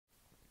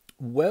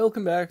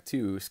Welcome back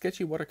to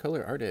Sketchy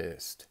Watercolor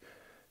Artist.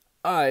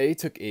 I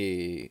took about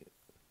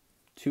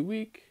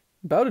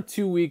a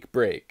 2 week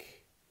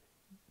break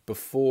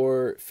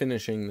before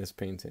finishing this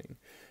painting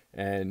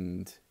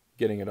and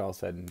getting it all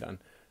said and done.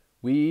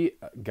 We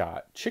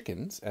got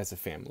chickens as a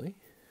family,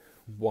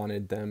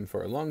 wanted them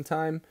for a long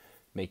time,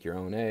 make your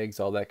own eggs,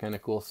 all that kind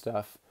of cool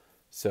stuff.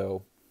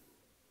 So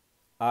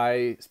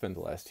I spent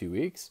the last 2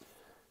 weeks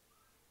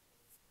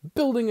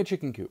building a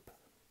chicken coop.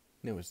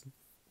 It was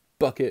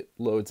bucket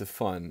loads of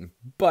fun,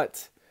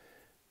 but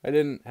I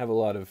didn't have a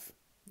lot of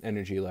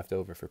energy left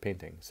over for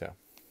painting, so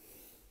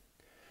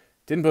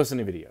didn't post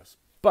any videos.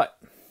 But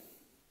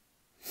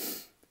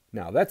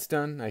now that's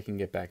done, I can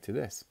get back to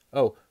this.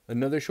 Oh,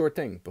 another short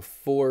thing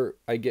before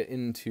I get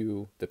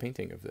into the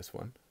painting of this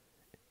one.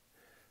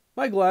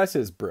 My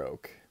glasses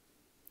broke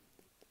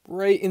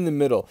right in the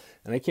middle,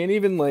 and I can't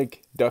even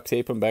like duct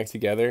tape them back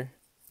together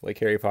like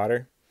Harry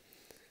Potter.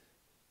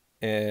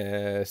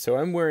 So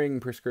I'm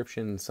wearing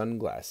prescription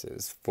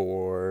sunglasses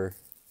for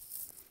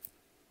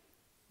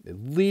at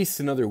least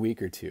another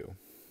week or two.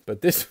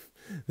 But this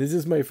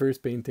is my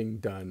first painting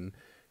done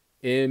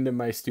in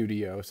my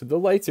studio. So the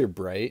lights are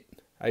bright.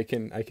 I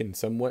can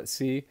somewhat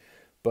see,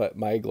 but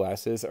my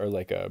glasses are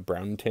like a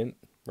brown tint,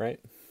 right?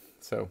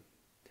 So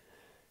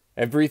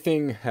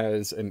everything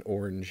has an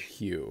orange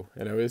hue,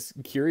 and I was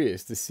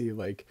curious to see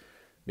like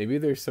maybe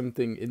there's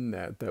something in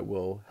that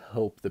will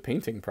help the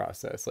painting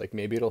process. Like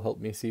maybe it'll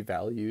help me see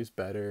values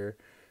better.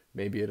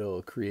 Maybe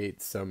it'll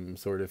create some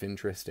sort of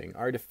interesting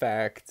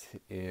artifact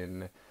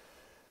in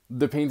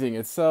the painting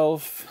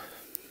itself.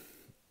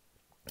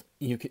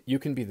 You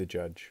can be the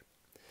judge.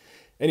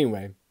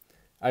 Anyway,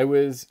 I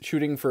was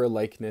shooting for a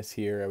likeness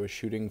here. I was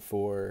shooting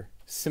for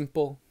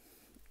simple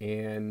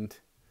and,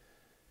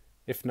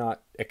 if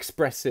not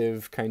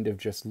expressive, kind of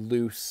just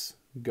loose,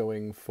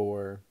 going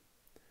for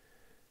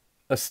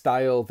a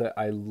style that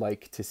I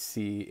like to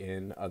see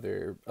in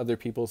other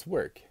people's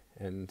work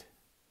and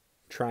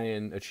try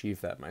and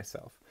achieve that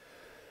myself.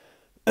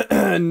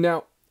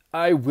 Now,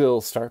 I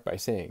will start by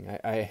saying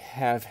I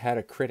have had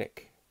a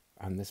critic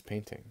on this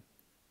painting.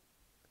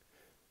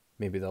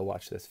 Maybe they'll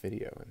watch this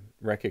video and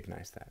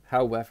recognize that.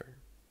 However,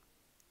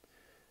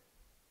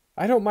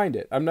 I don't mind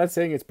it. I'm not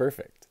saying it's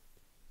perfect.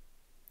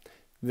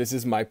 This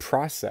is my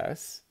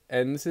process,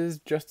 and this is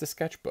just a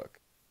sketchbook.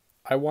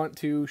 I want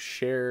to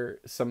share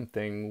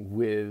something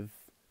with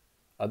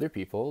other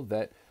people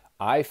that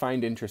I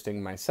find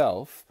interesting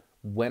myself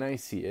when I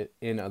see it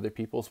in other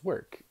people's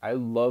work. I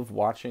love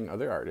watching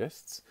other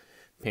artists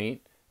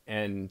paint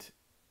and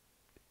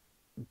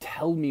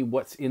tell me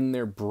what's in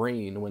their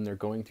brain when they're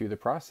going through the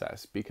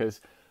process,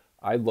 because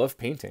I love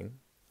painting.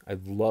 I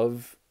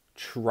love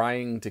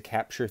trying to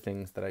capture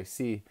things that I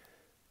see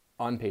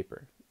on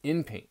paper,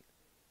 in paint.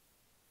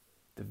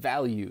 The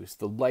values,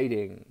 the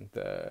lighting,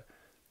 the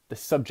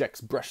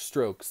subject's brush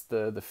strokes,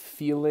 the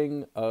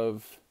feeling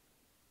of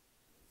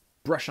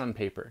brush on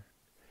paper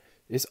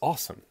is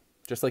awesome.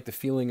 Just like the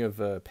feeling of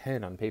a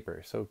pen on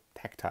paper, so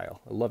tactile.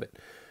 I love it.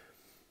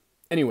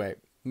 Anyway,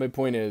 my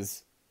point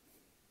is,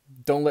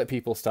 don't let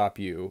people stop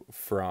you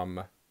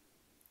from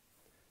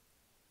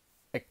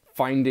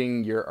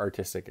finding your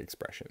artistic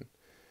expression.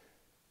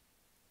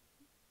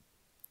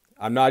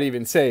 I'm not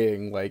even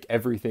saying like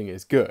everything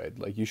is good.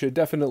 Like you should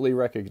definitely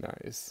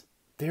recognize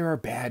there are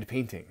bad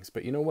paintings,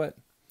 but you know what?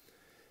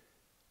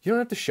 You don't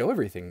have to show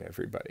everything to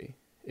everybody.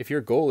 If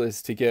your goal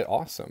is to get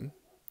awesome,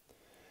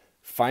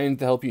 find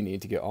the help you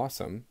need to get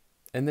awesome,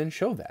 and then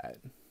show that.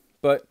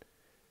 But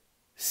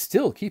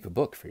still keep a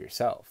book for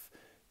yourself.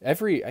 I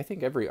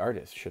think every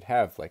artist should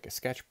have like a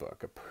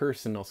sketchbook, a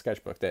personal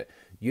sketchbook that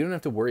you don't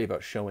have to worry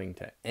about showing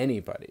to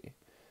anybody.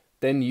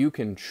 Then you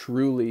can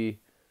truly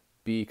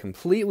be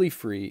completely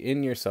free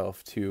in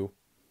yourself to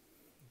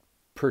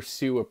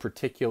pursue a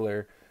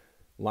particular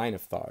line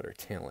of thought or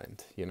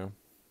talent, you know?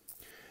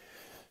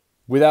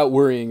 Without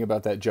worrying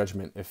about that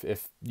judgment,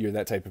 if you're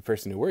that type of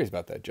person who worries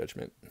about that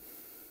judgment.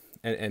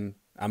 And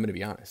I'm going to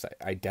be honest,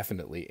 I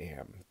definitely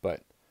am.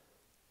 But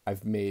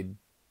I've made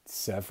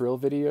several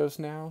videos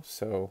now,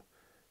 so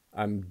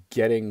I'm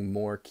getting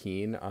more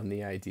keen on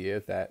the idea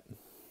that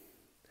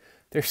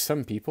there's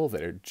some people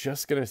that are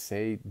just going to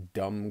say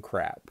dumb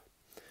crap.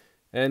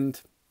 And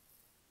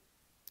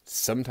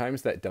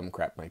sometimes that dumb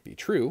crap might be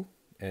true,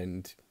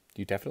 and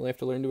you definitely have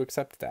to learn to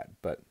accept that.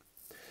 But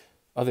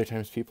other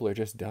times people are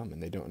just dumb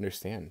and they don't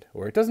understand.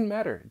 Or it doesn't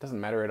matter. It doesn't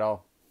matter at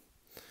all.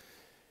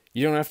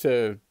 You don't have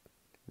to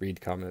read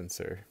comments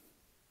or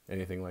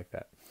anything like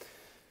that.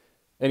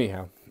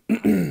 Anyhow,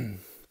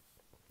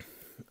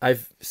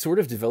 I've sort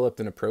of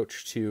developed an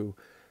approach to...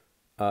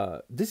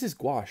 this is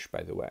gouache,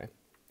 by the way.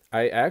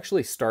 I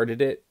actually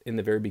started it in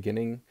the very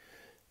beginning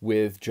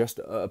with just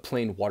a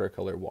plain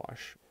watercolor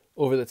wash.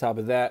 Over the top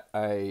of that,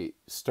 I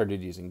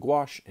started using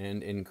gouache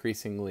and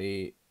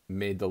increasingly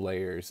made the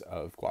layers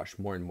of gouache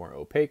more and more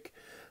opaque.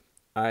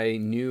 I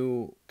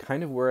knew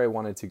kind of where I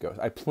wanted to go.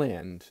 I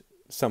planned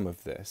some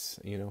of this,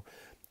 you know.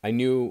 I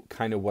knew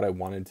kind of what I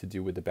wanted to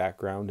do with the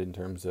background in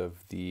terms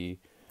of the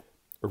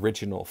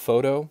original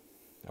photo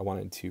I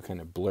wanted to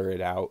kind of blur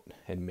it out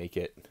and make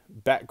it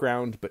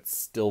background, but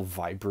still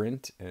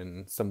vibrant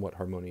and somewhat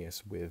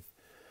harmonious with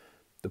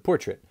the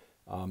portrait.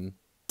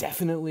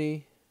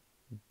 Definitely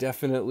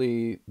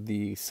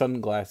the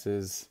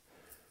sunglasses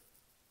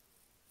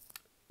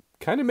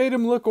kind of made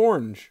him look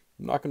orange.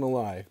 I'm not going to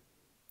lie.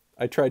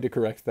 I tried to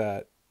correct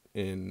that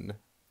in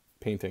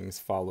paintings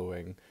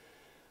following.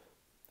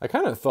 I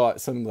kind of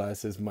thought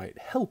sunglasses might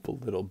help a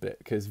little bit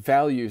because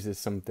values is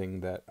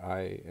something that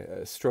I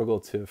struggle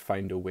to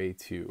find a way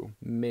to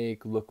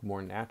make look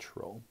more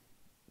natural.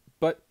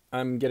 But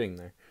I'm getting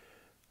there.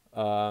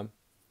 The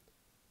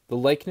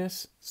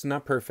likeness, it's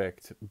not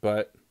perfect,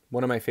 but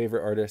one of my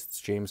favorite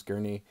artists, James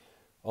Gurney,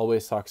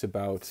 always talks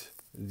about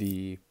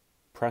the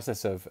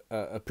process of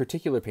a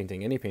particular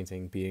painting, any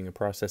painting, being a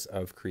process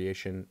of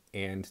creation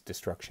and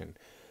destruction.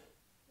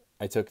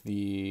 I took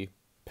the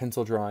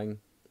pencil drawing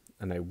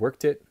and I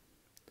worked it,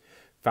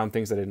 found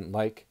things I didn't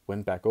like,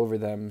 went back over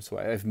them. So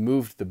I've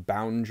moved the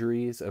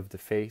boundaries of the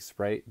face,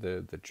 right?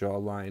 The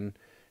jawline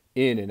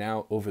in and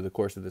out over the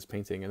course of this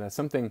painting. And that's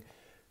something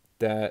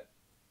that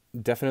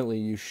definitely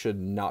you should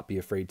not be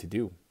afraid to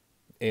do.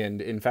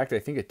 And in fact, I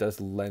think it does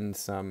lend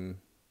some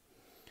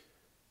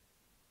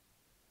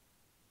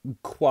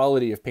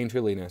quality of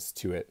painterliness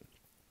to it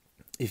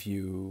if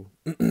you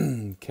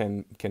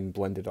can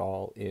blend it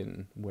all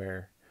in,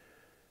 where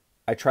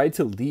I tried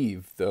to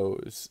leave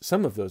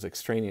some of those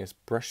extraneous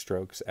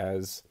brushstrokes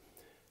as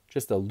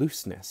just a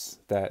looseness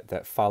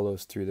that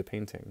follows through the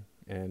painting.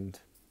 And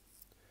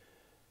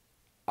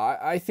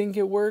I think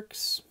it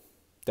works.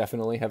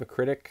 Definitely have a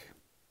critic,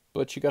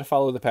 but you got to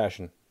follow the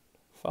passion.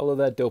 Follow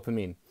that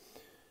dopamine.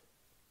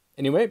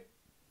 Anyway,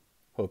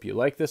 hope you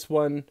like this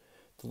one.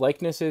 The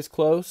likeness is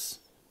close.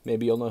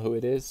 Maybe you'll know who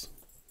it is.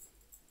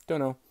 Don't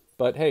know.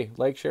 But hey,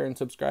 like, share, and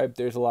subscribe.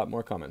 There's a lot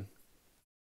more coming.